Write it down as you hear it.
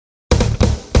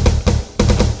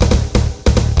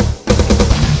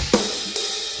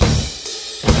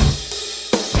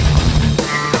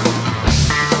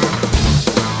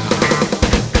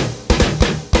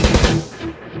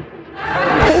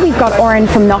got Oren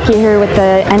from Nokia here with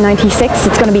the N96.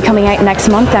 It's going to be coming out next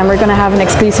month and we're going to have an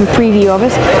exclusive preview of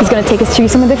it. He's going to take us through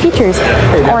some of the features.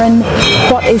 Oren,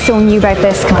 what is so new about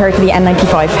this compared to the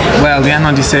N95? Well, the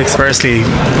N96, firstly,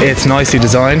 it's nicely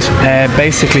designed.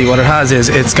 Basically what it has is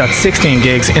it's got 16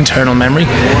 gigs internal memory.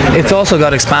 It's also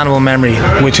got expandable memory,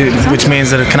 which means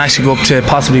that it can actually go up to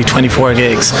possibly 24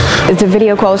 gigs. Is the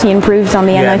video quality improved on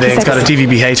the N96? Yeah, it's got a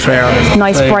DVB-H player on it.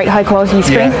 Nice, bright, high quality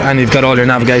screen. Yeah, and you've got all your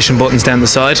navigation buttons down the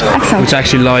side. Excellent. Which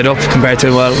actually light up compared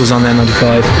to what was on the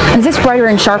N95. And is this brighter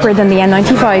and sharper than the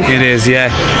N95? It is,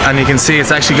 yeah. And you can see it's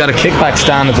actually got a kickback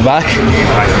stand at the back,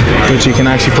 which you can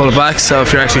actually pull it back. So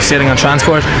if you're actually sitting on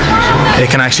transport, it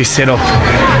can actually sit up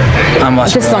and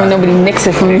watch. Just as long as nobody nicks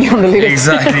it from you on the lid.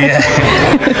 Exactly, yeah.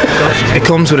 It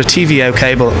comes with a TV out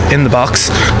cable in the box,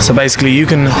 so basically you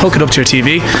can hook it up to your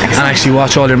TV and actually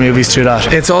watch all your movies through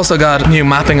that. It's also got new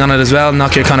mapping on it as well.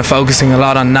 Nokia kind of focusing a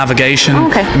lot on navigation,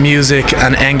 music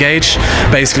and Engage.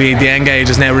 Basically the Engage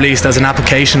is now released as an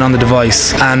application on the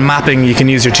device, and mapping, you can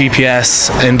use your GPS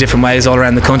in different ways all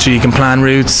around the country. You can plan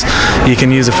routes, you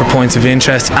can use it for points of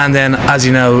interest, and then as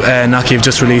you know, Nokia have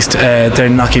just released their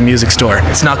Nokia Music Store.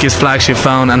 It's Nokia's flagship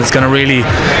phone and it's going to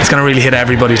really hit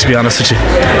everybody, to be honest with you.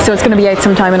 So it's going to be out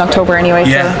sometime in October anyway,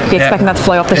 so be expecting that to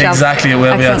fly off the shelf. Exactly, it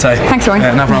will be outside. Thanks, Oren.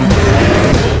 No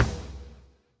problem.